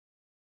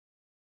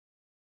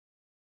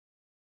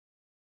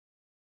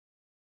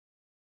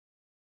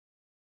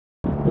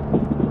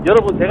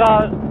여러분,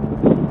 제가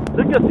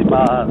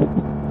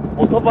느꼈지만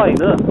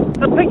오토바이는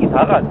스펙이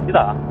다가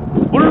아닙니다.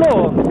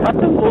 물론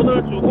같은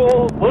돈을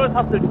주고 뭘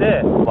샀을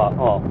때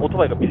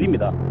오토바이가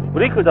밀립니다.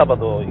 브레이크를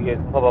잡아도 이게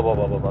봐봐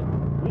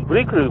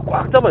브레이크를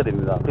꽉 잡아야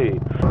됩니다.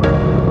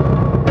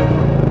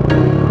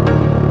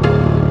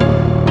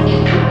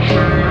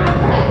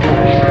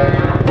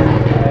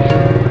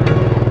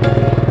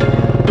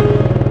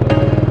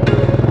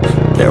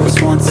 There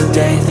was once a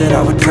day that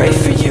I would pray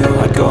for you.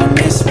 I'd go and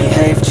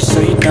misbehave just so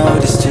you'd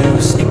notice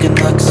too. Sneaking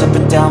looks up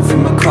and down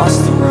from across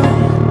the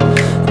room.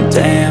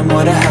 Damn,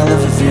 what a hell of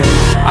a view.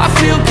 I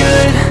feel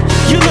good,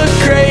 you look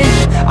great.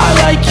 I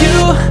like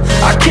you,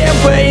 I can't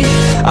wait.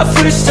 A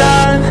first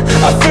time,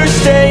 a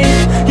first date.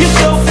 You're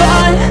so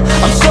fine,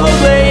 I'm so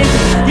late.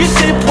 You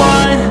sip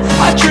wine,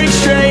 I drink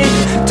straight.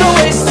 Don't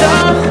waste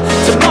time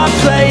to my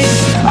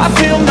place. I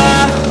feel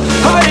my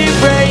heart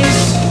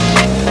erase.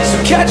 So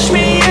catch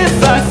me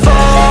if I fall.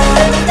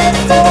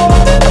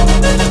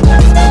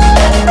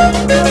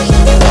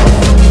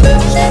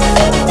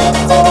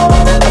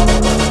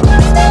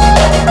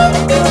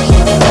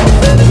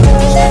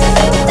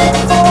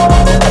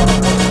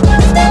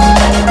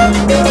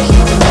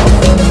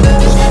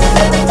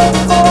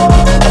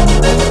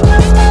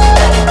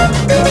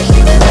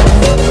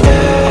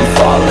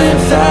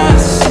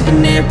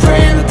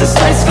 Praying that this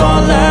night's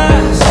gonna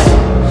last.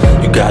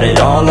 You got it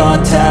all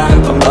on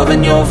tap. I'm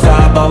loving your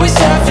vibe, always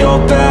have your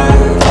back.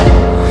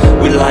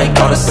 We like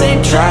all the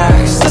same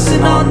tracks.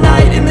 Listen all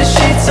night in the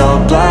sheets all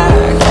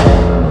black.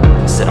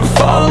 Said I'm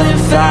falling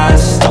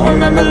fast. Don't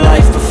remember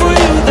life before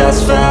you,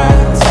 that's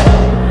facts.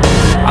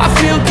 I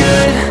feel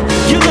good,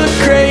 you look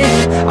great.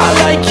 I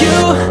like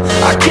you,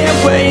 I can't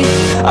wait.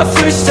 A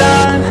first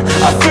time,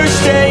 a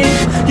first date.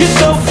 You're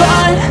so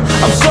fine,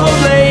 I'm so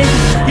late.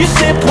 You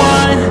sip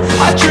wine,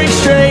 I drink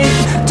straight.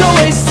 Don't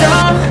waste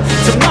time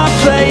to my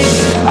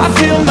place. I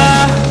feel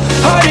my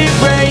heart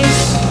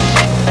erase.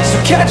 So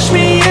catch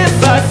me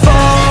if I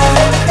fall.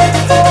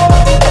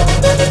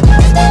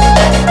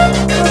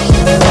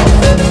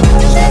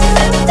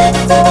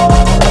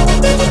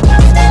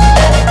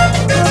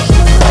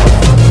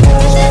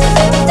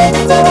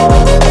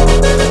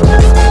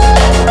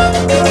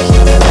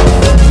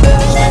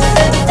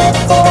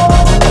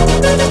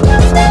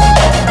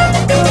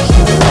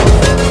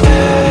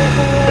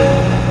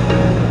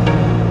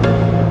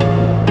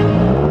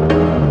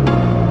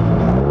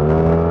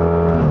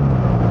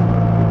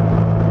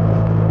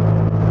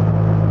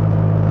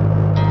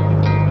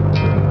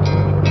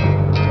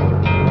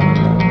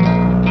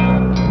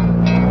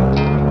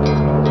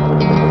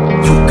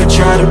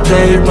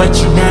 But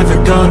you're never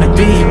gonna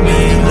beat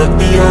me. Look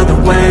the other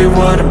way,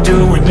 what I'm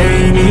doing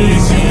ain't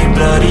easy.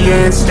 Bloody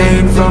hands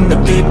stained from the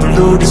people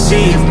who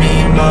deceive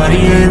me. Muddy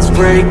hands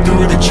break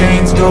through the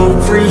chains, go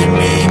free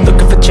me.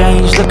 Looking for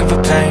change, looking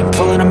for pain.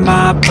 Pulling a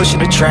mob,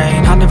 pushing a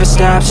train. I'll never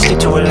stop, stick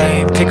to a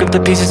lane. Pick up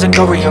the pieces and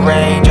go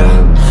rearrange.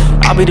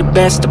 I'll be the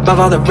best above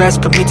all the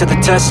rest, put me to the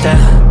test and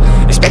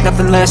expect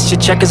nothing less, you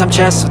check as I'm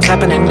chess, what's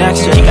happening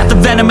next, yeah. He got the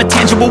venom, a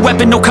tangible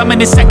weapon, no coming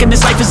in second.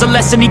 This life is a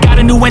lesson, he got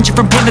a new engine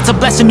from pain, that's a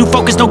blessing. New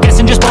focus, no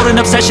guessing, just bold and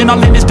obsession,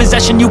 all in his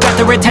possession. You got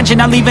their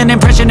attention, I'll leave an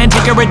impression and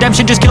take a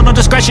redemption. Just kill, no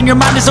discretion, your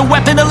mind is a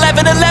weapon.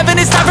 11-11,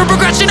 it's time for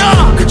progression,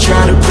 You could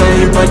try to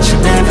play, but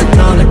you're never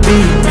gonna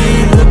beat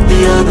me. Look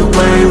the other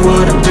way,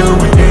 what I'm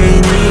doing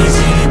ain't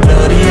easy.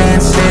 Bloody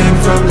hands stained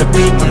from the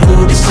people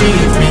who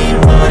deceive me.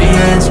 Muddy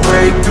hands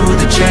break through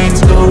the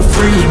chains, go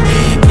free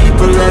me.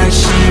 People like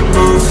sheep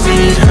move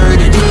feet,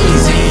 hurt it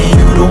easy.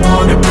 You don't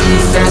wanna be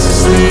fast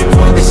asleep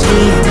when they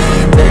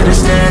scheming. Better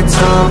stand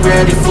tall,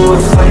 ready for a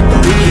fight,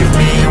 believe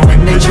me.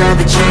 When they try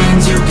the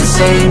chains, you can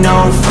say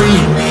no,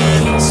 free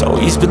me. So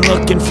he's been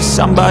looking for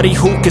somebody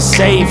who could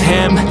save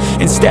him,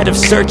 instead of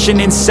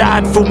searching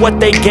inside for what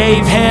they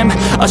gave him.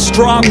 A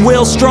strong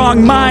will,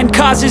 strong mind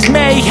causes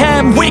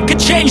mayhem. We could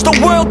change the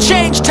world,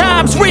 change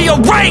times,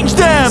 rearrange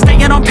them.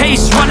 Staying on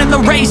pace, running the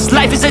race.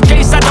 Life is a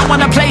chase, I don't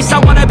want a place, I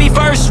wanna be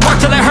first. Work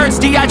till it hurts,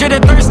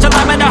 dehydrated thirst till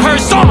I'm in a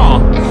hearse.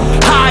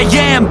 High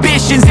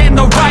ambitions in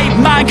the right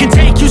mind can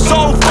take you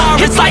so far.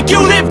 It's like you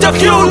lived a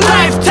few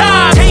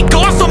lifetimes. Take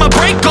off from a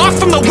break off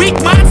from the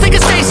weak minds. They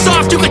can stay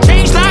soft, you can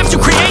change lives, you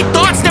create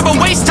thoughts. Never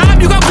waste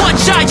time, you got one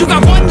shot, you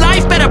got one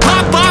life. Better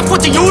pop off,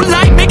 what do you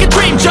like? Make a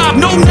dream job,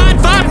 no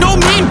 9-5, no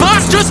mean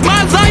boss. Just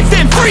my life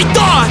and free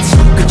thoughts.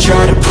 You could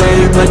try to play,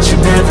 but you're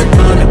never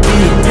gonna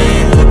beat me.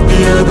 Look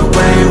the other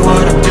way,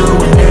 what I'm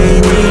doing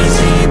ain't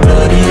easy.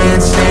 Bloody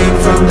hands stained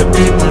from the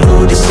people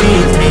who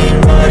deceive me.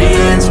 Muddy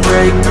hands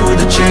break through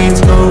the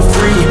chains, go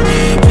free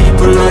me.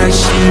 People like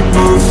sheep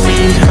move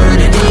feet, hurt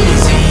it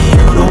easy.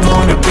 You don't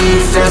wanna be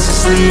fast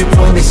asleep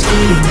when they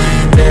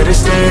scheming. Better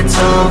stand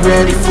tall,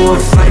 ready for a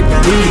fight,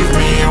 believe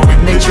me. When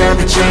they try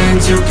the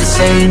chains, you can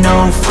say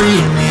no,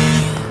 free me.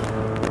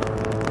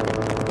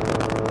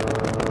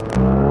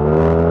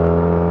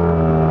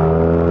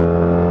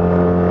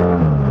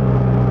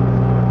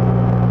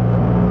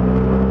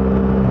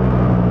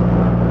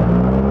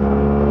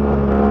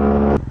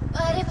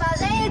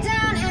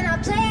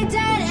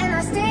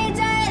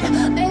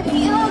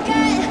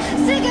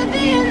 Sick of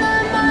being the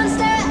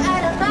monster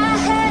out of my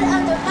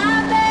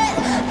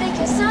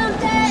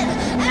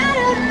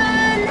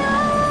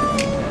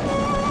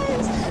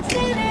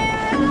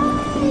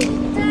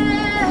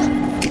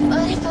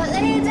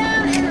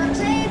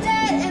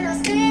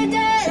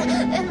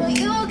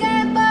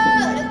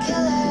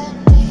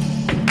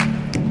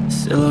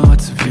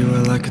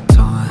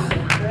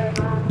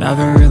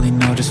never really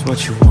know just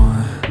what you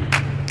want.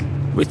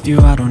 With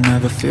you I don't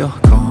ever feel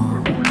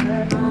calm.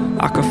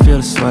 I can feel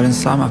the sweat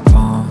inside my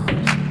palms.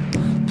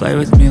 Play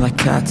with me like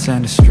cats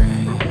and a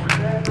string.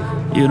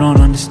 You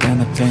don't understand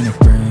the pain it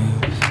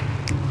brings.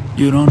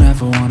 You don't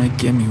ever wanna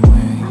give me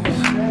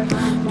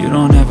wings. You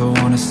don't ever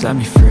wanna set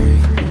me free.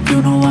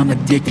 You know I'm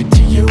addicted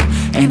to you,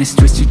 and it's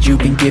twisted, you've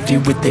been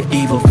gifted with the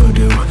evil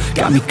voodoo.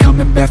 Got me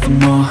coming back for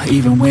more,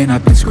 even when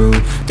I've been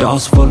screwed.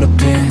 Dolls full of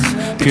pins,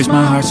 pierce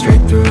my heart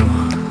straight through.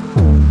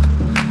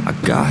 I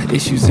got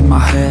issues in my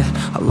head,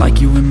 I like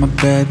you in my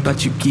bed,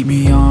 but you keep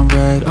me on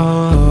red.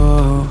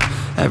 Oh,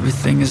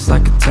 everything is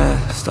like a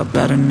test, I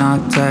better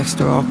not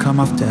text or I'll come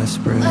off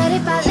desperate. But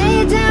if I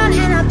lay down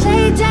and I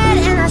play dead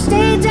and I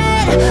stay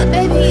dead,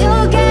 baby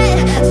you'll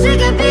get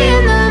sick of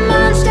being the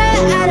monster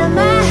out of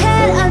my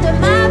head, under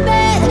my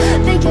bed,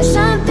 thinking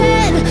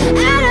something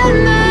out of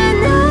my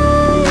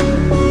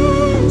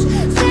nightmares,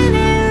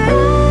 standing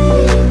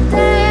right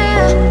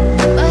there.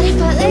 But if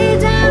I lay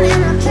down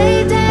and I play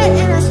dead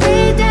and I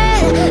stay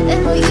dead, then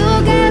will you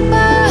get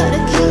bored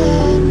of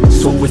killing me?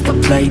 So if I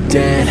play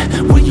dead,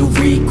 will you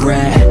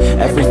regret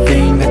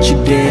everything that you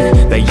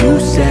did, that you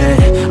said?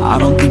 I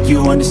don't think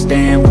you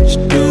understand what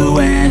you're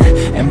doing,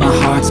 and my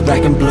heart's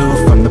black and blue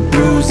from the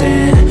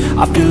bruising.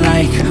 I feel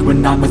like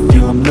when I'm with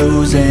you I'm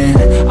losing.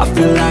 I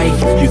feel like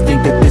you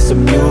think that this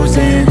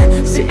amusing,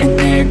 sitting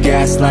there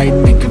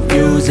gaslighting and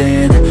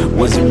confusing.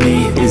 Was it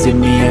me? Is it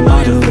me? Am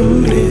I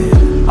deluded?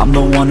 I'm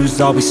the one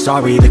who's always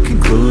sorry, the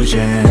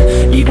conclusion,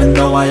 even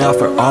though I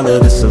offer all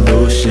of the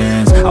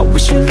solutions. I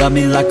wish you loved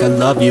me like I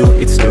love you,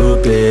 it's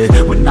stupid.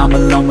 When I'm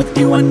alone with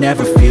you I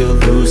never feel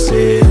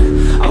lucid.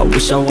 I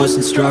wish I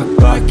wasn't struck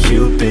by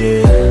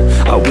Cupid.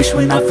 I wish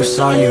when I first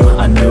saw you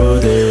I knew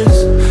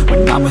this.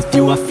 When I'm with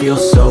you I feel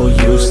so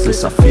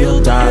useless, I feel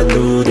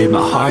diluted,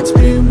 my heart's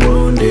been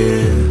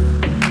wounded.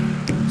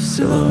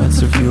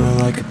 Silhouettes of you are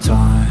like a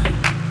taunt,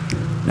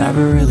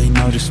 never really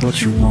know just what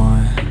you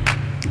want.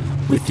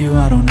 With you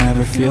I don't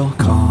ever feel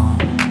calm,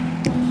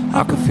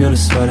 I can feel the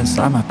sweat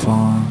inside my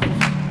palm.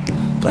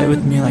 Play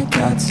with me like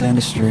cats and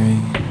a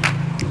string.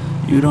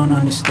 You don't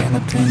understand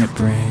the pain it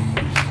brings.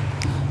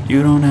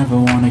 You don't ever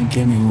wanna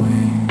give me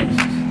wings.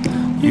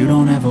 You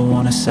don't ever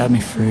wanna set me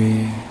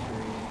free.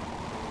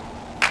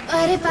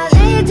 But if I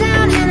lay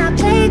down and I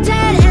play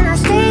dead and I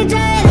stay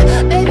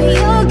dead, baby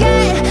you'll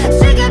get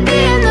sick of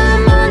being the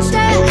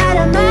monster out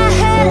of my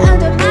head,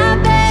 under my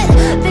bed,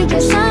 thinking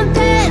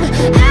something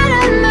out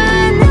of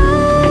my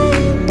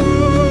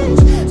nightmares,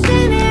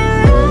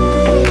 standing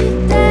right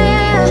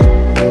there.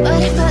 But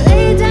if I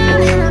lay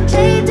down and I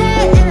play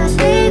dead and I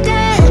stay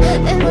dead,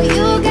 then will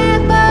you get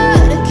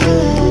bored of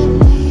killing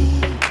me?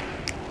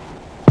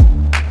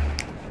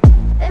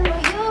 Then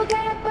will you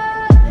get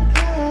bored of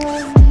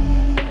killing me?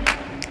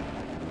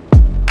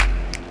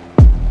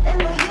 Then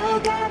will you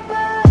get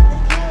bored of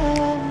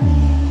killing me?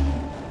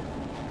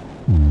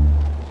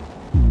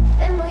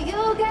 Then will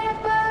you get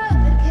bored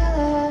of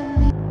killing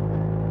me?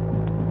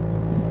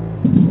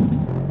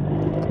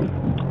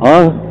 아,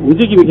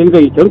 움직임이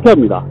굉장히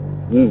경쾌합니다.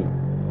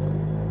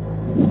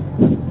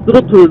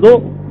 스로틀도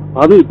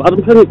반응이 빠른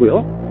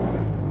편이고요.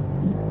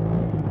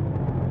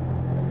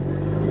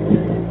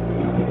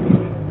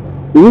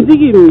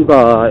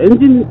 움직임과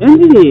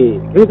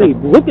엔진이 굉장히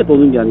무겁게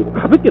도는 게 아니고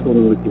가볍게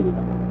도는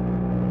느낌입니다.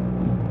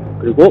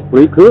 그리고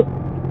브레이크,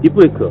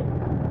 뒷브레이크는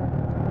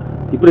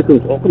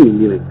조금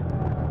밀리네.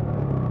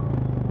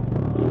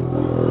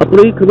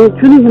 브레이크는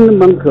튜닝했는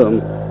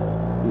만큼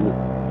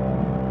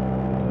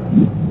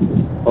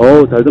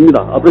잘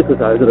됩니다. 브레이크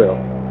잘 들어요.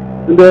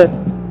 근데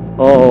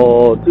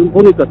지금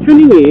보니까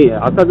튜닝이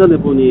아까 전에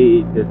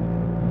보니 이제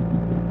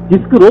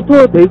디스크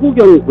로터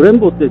대구경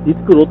브렘보 때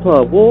디스크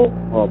로터하고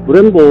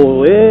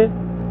브렘보의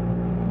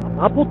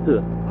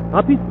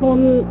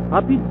바피스톤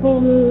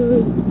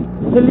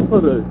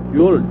캘리퍼를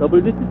듀얼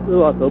더블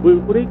디스크와 더블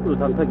브레이크로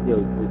장착되어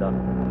있습니다.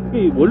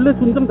 이게 원래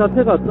순정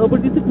자체가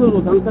더블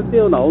디스크로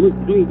장착되어 나오는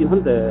기종이긴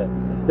한데,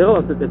 제가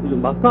봤을 때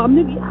지금 마스터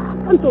압력이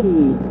약간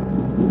좀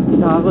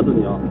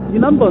이상하거든요.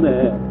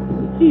 지난번에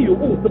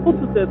C60 스포츠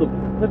때도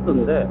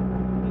비슷했었는데,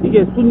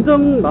 이게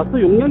순정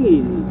마스터 용량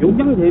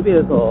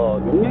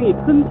대비해서 용량이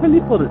큰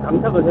캘리퍼를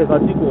장착을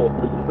해가지고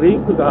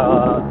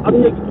브레이크가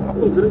압력이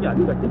조금 드는 게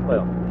아닌가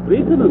싶어요.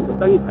 브레이크는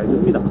적당히 잘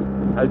듭니다.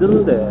 잘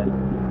드는데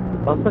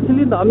마스터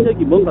실린더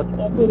압력이 뭔가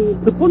조금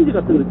스펀지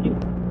같은 느낌?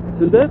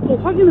 근데 또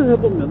확인을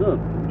해보면은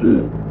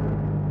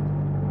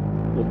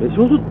또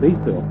메시호수도 돼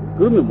있어요.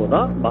 그러면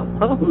뭐다?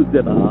 마스터가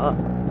문제다.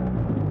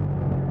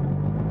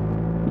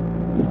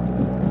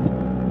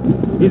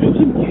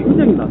 이중심이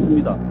굉장히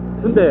낮습니다.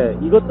 근데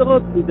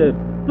이것저것 이제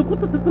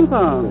스쿠터 특성상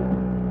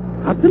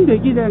같은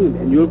배기량의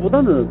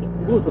매뉴얼보다는 좀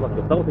무거울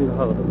수밖에 없다고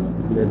생각하거든요.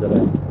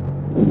 이래저래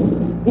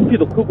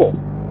부피도 크고,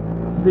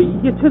 근데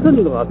이게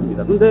최선인 것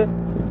같습니다. 근데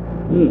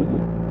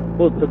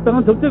뭐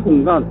적당한 적재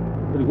공간,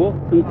 그리고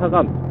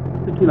승차감,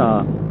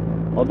 특히나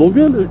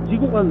노면을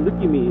지고 가는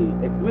느낌이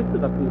엑스맥스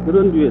같은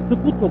그런 류의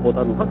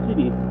스쿠터보다는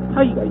확실히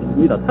차이가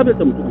있습니다.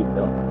 차별점을 주고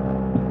있어요.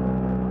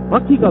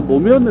 바퀴가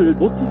노면을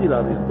놓치질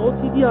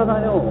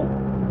않아요.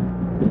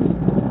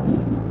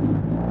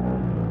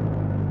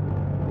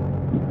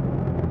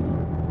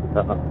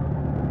 자,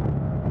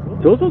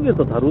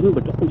 저쪽에서 다루는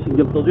걸 조금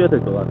신경 써줘야 될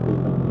것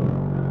같습니다.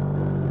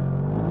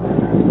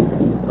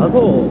 가서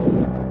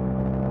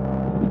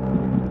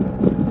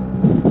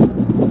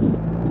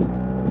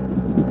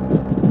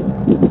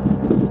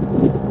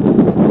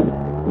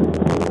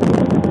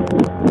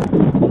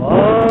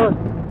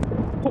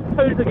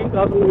폭발적인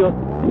가속력,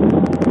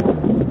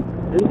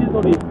 엔진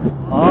소리,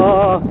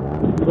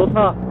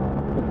 좋다.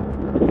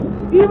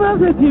 이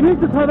맛에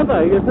티맥스 타는 거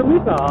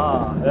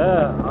알겠습니까? 예,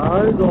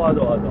 아이 좋아.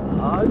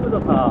 아이고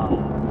좋다.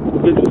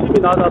 이게 중심이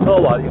낮아서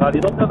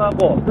와리가리도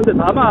편하고. 근데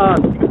다만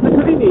이게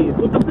스크린이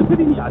소점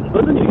스크린이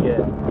아니거든요 이게.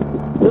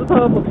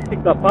 그렇다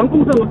보니까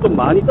방풍성은 좀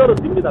많이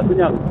떨어집니다.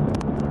 그냥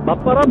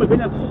맞바람을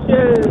그냥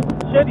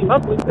쉘이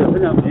맞고 있어요.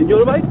 그냥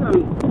매뉴얼 바이크는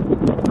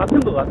같은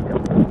것 같아요.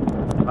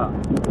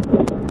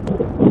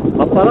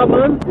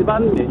 맞바람은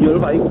일반 매뉴얼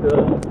바이크,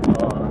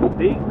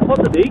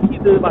 스포츠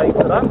네이키드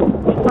바이크랑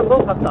비슷한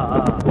것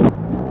같다.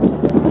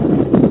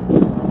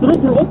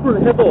 스로틀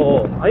오픈을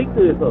해도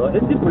바이크에서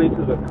엔진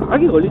브레이크가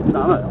강하게 걸리진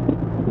않아요.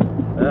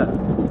 예.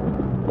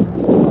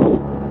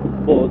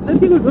 뭐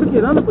세팅을 그렇게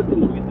해놨는 건지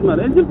모르겠지만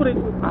엔진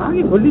브레이크가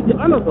강하게 걸리지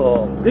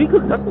않아서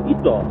브레이크를 잡고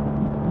있죠.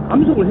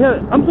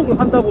 감속을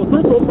한다고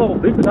스로틀 오픈하고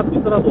브레이크 잡고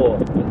있더라도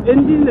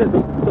엔진에서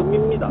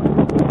중입니다.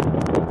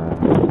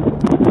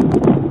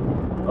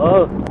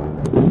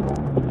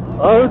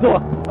 아유 좋아.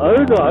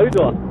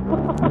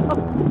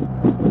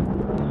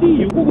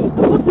 C650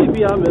 스포츠에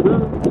비하면은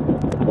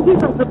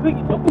실상 스펙이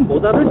조금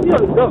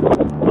모자랄지언정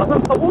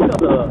막상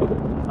타보면은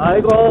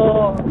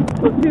아이고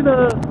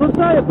스치는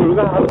숫자에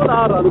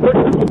불과하구나라는 걸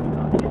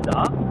느낍니다.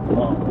 진짜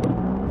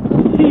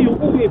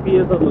C650에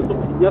비해서는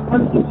좀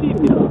빈약한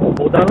수치입니다.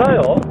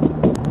 모자라요.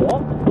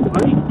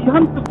 아니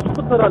기한특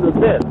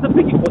스쿠터라는데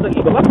스펙이 고작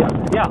이거밖에 안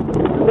되냐.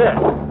 근데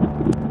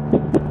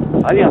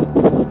아니야,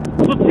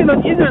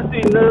 수치는 잊을 수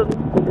있는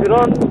그런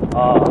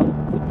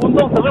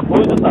운동성을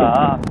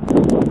보여준다.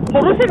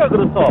 포르쉐가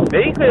그렇죠.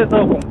 메이커에서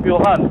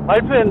공표한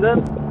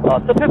발표했는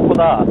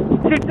스펙보다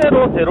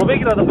실제로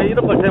제로백이라든가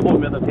이런 걸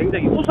재보면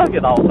굉장히 우수하게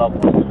나온다고.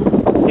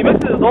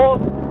 티맥스도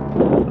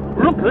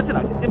물론 그렇진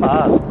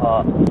않겠지만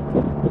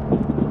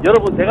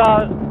여러분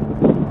제가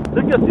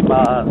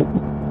느꼈지만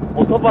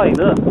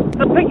오토바이는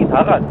스펙이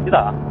다가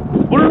아닙니다.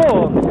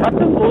 물론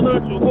같은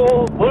돈을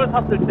주고 뭘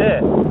샀을 때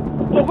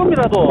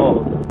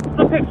조금이라도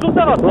스펙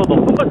숫자가 더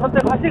높은 걸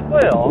선택하실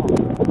거예요.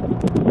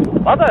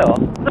 맞아요.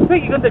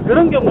 스펙이 근데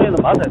그런 경우에는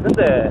맞아요.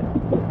 근데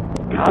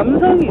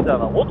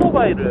감성이잖아.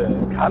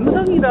 오토바이를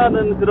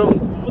감성이라는 그런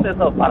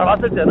부분에서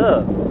바라봤을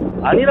때는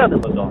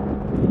아니라는 거죠.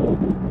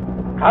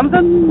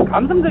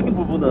 감성적인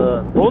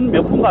부분은 돈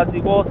몇 푼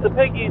가지고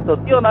스펙이 더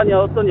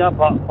뛰어나냐 어떠냐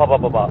봐봐.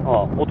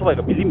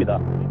 오토바이가 밀립니다.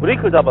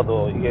 브레이크를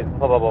잡아도 이게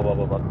봐봐.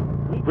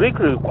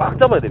 브레이크를 꽉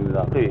잡아야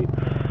됩니다.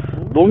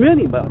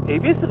 노면이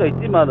ABS가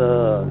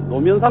있지만은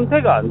노면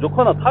상태가 안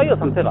좋거나 타이어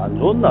상태가 안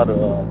좋은 날은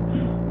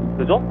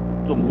그죠?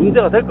 좀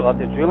문제가 될 것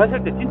같아요.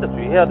 주행하실 때 진짜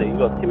주의해야 돼.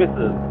 이거 티맥스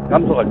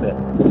감속할 때.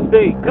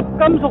 근데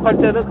급감속할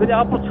때는 그냥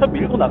앞으로 쳐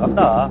밀고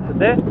나간다.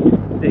 근데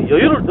이제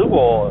여유를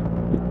두고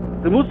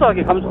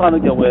스무스하게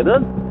감속하는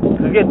경우에는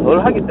그게 덜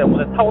하기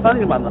때문에 타고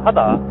다닐만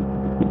하다.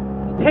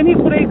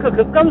 패닉 브레이크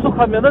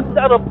급감속하면은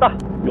짤 없다.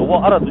 요거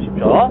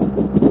알아두십시오.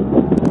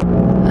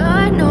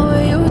 I know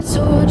you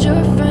told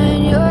your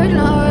friend you're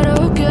not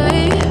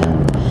okay,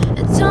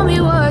 and tell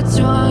me what's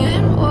wrong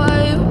and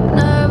why you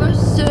never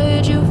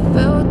said you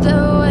felt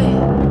that way.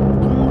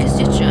 Guess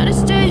you're trying to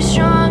stay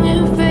strong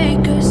and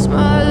fake a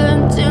smile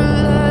until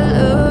I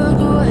look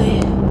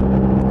away.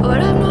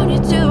 But I've known you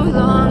too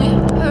long,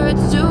 it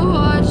hurts to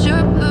watch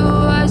your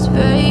blue eyes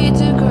fade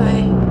to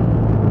gray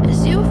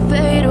as you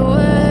fade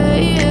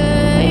away.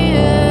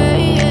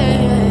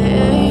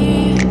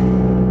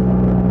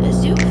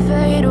 As you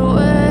fade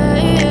away.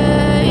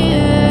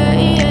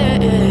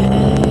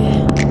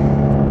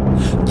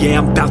 Yeah,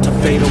 I'm about to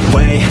fade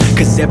away,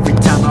 cause every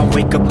time I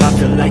wake up I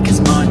feel like it's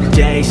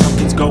Monday.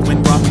 Something's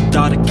going wrong with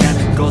all the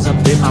chemicals up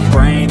in my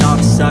brain. All of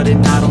a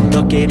sudden I don't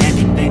look at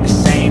anything the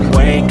same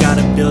way.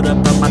 Gotta build up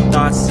of my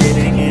thoughts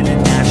sitting in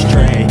an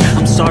ashtray.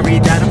 I'm sorry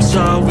that I'm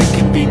so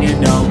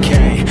inconvenient,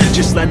 okay.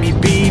 Just let me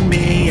be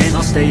me and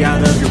I'll stay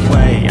out of your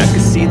way. I can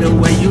see the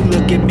way you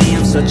look at me,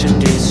 I'm such a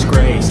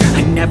disgrace.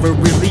 I never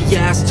really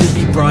asked to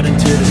be brought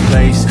into this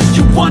place.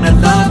 You wanna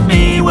love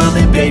me? Well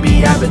then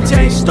baby have a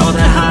taste. All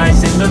the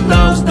highs and the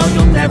lows, no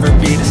you'll never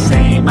be the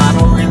same. I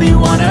don't really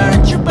wanna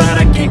hurt you but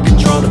I can't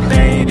control the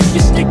pain. If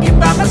you're sticking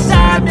by my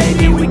side,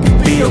 maybe we could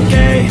be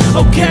okay.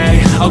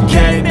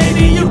 Okay,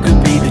 maybe you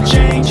could be the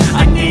change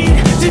I need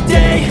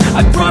today.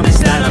 I promise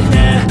that I've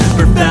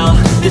never felt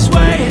this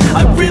way.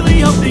 I really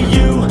hope that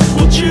you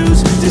will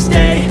choose to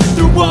stay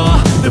through all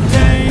the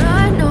pain.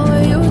 I know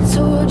you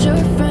told your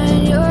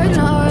friend you're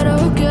not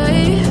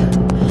okay,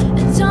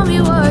 and tell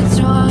me what's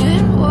wrong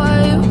and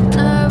why you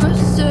never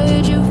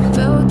said you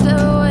felt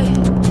that way.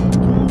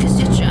 Guess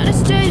you're trying to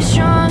stay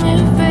strong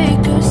and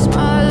fake a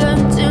smile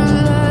until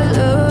I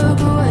look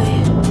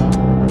away.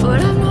 But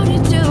I've known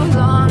you too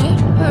long, it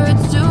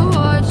hurts to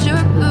watch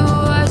your blue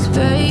eyes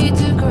fade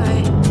to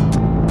gray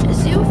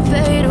as you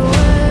fade away.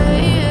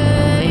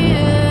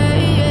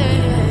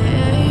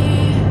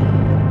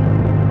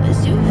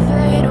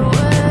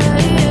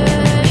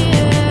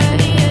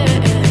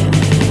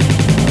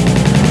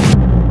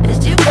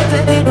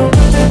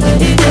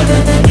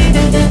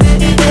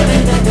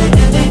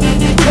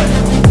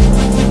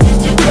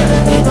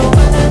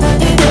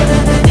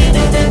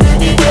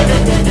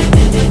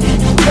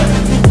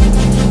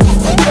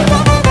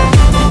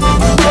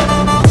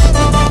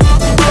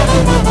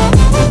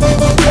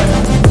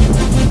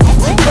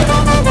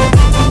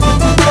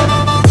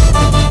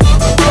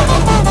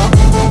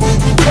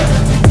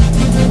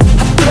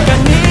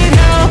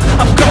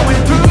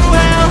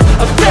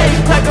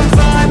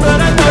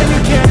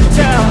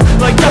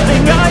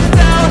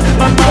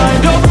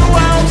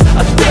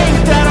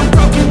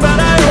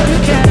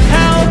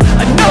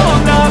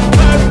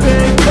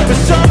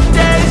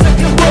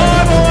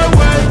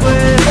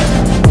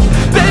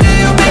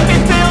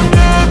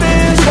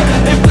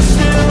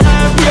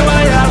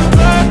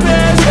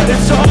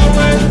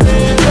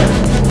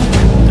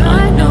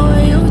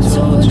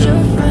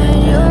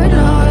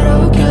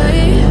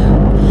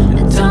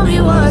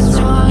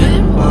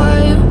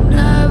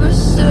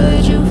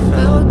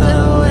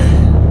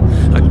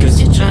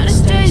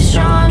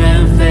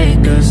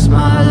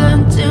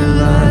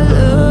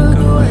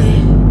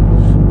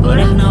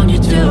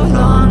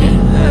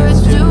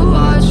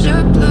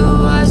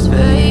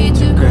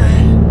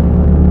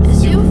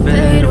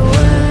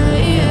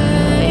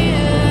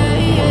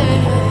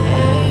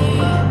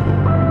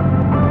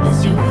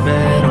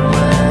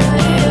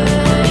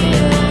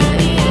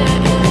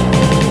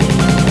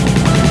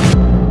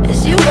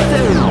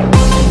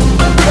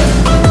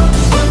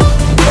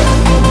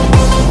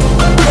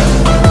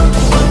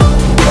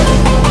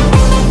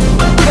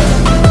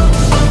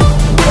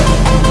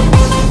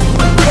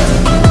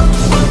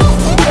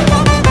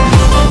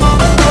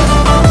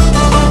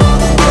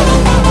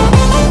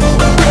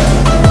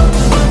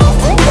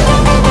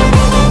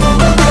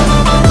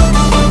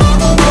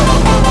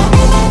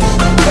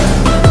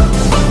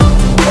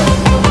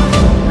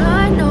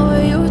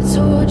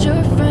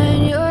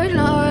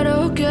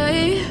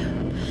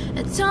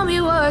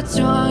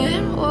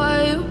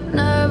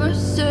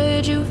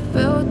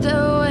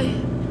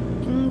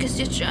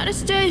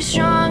 stay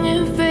strong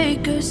and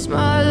fake a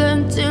smile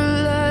until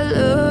I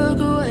look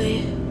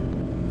away.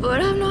 But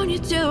I've known you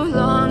too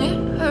long,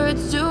 it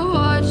hurts to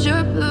watch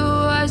your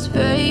blue eyes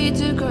fade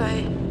to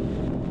gray.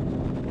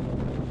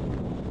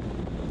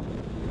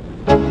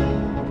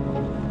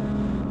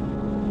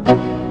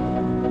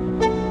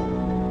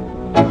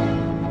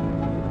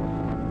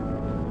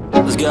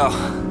 Let's go.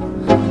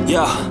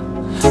 Yo,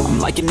 I'm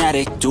like an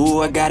addict,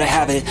 do I gotta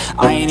have it.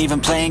 I ain't even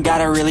playing, got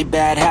a really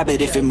bad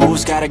habit. If it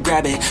moves, gotta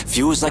grab it,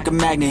 fuse like a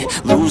magnet.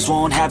 Lose,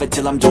 won't have it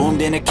till I'm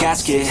doomed in a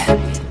casket.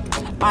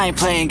 I ain't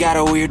playing, got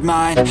a weird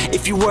mind.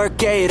 If you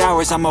work 8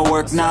 hours, I'ma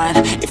work 9.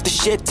 If the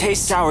shit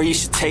tastes sour, you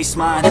should taste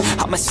mine.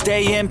 I'ma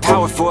stay in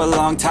power for a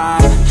long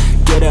time.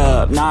 Get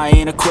up, nah, I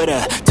ain't a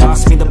quitter.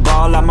 Toss me the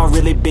ball, I'm a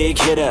really big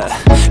hitter.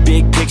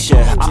 Big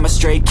picture, I'm a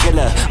straight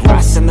killer.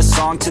 Rising the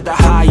song to the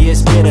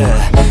highest bidder.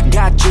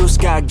 Got juice,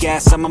 got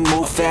gas, I'ma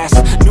move fast.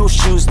 New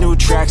shoes, new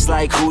tracks,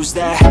 like who's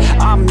that?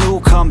 I'm new,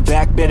 come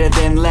back, better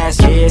than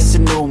last. Yeah, it's a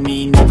new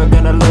me, never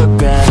gonna look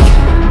back.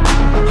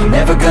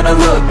 Never gonna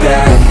look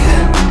back.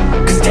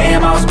 Cause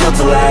damn, I was built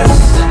to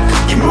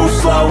last. You move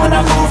slow and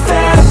I move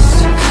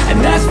fast, and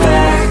that's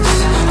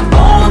facts.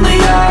 Only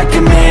I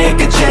can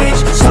make a change.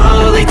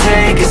 Slowly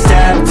take a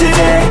step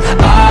today.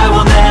 I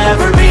will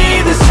never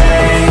be the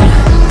same.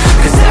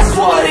 Cause that's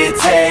what it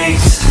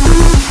takes.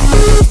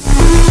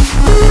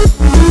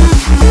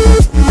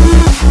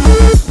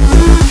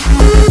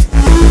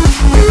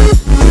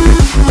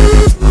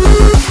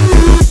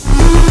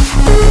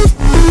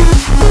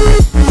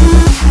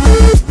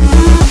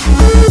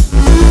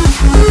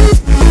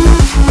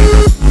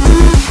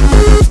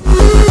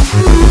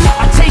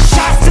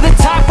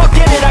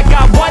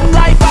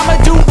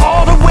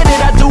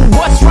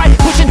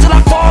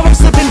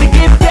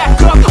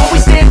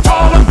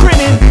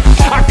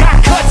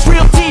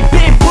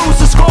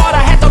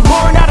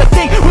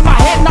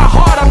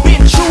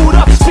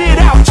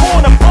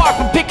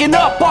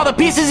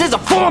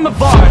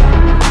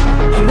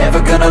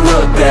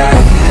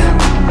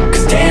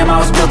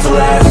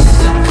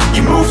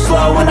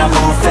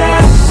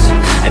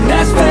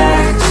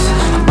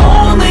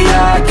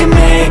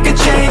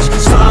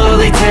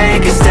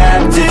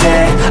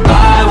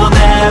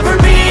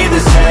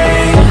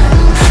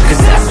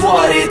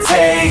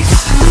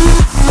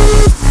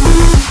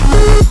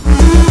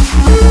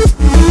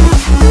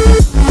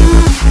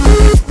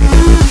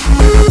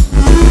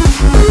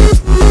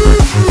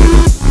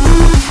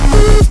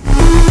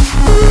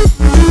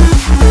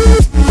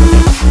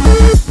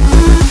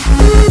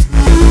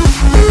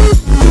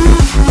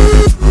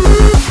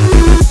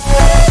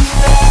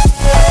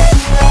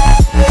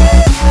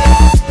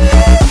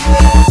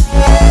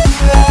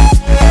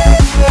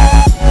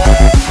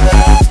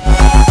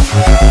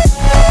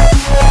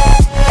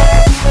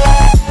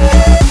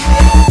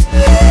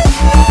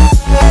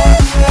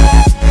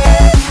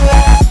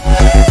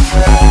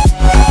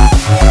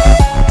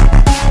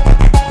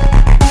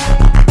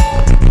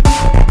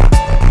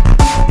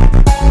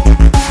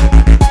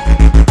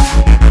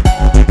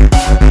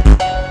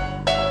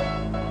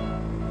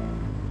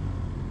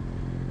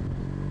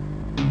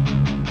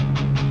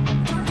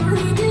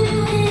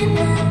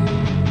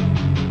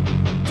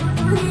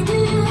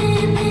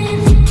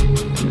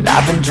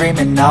 I've been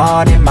dreaming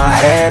on in my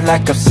head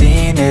like I've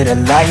seen it. A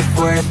life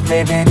worth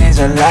living is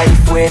a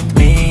life with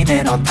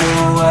meaning. I'll do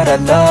what I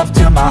love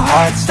till my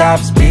heart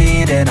stops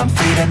beating. I'm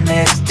feeding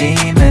this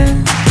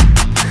demon.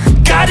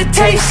 Got a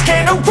taste,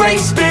 can't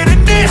erase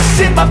bitterness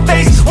in my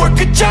face.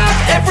 Work a job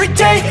every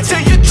day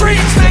till your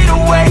dreams fade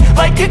away.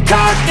 Like a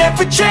card,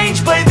 never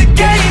change, play the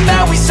game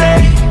that we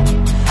say.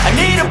 I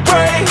need a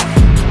break.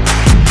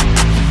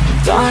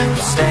 I'm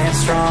staying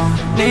strong,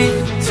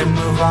 need to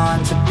move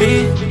on to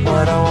be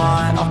what I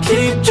want. I'll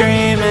keep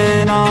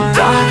dreaming on.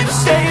 I'm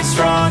staying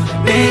strong,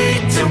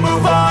 need to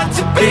move on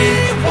to be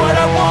what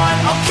I want.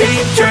 I'll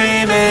keep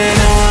dreaming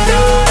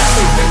on.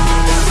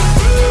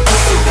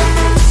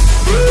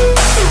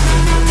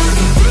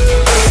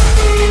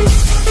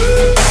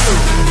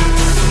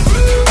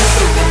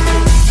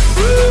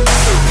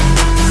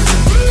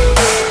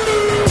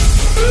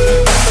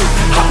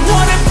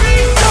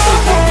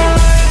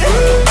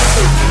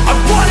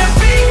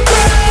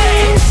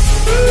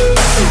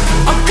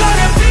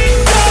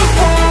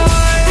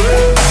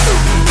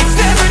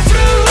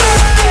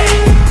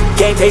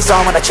 Face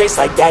on when I chase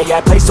like that. Yeah,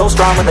 I play so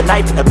strong with a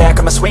knife in the back.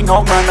 I'ma swing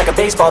home run like a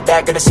baseball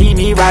bat. Gonna see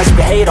me rise, you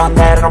can hate on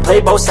that. I don't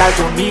play both sides,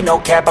 doing me no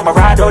cap. I'ma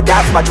ride or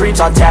die for my dreams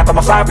on tap. I'ma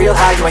fly real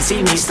high, you ain't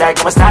see me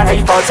slack. No, it's not how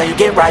you fall, it's how you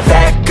get right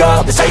back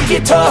up. That's how you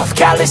get tough.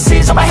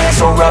 Calluses on my hands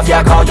so rough, yeah,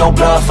 I call your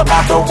bluff. I'm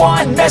not the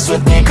one, mess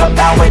with me, come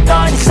down with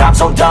none. Cause I'm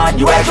so done,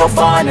 you had your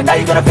fun. And now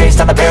you're gonna face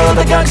down the barrel of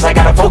the gun. Cause I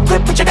got a full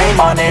clip, put your name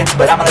on it.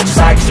 But I'ma let you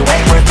slide cause you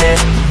ain't worth it.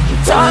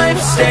 I'm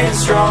staying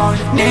strong,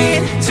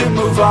 need to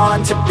move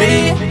on to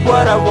be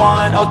what I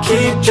want. I'll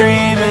keep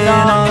dreaming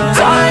on.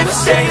 I'm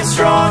staying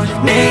strong,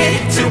 need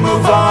to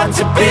move on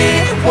to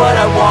be what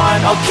I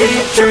want. I'll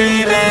keep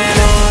dreaming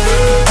on.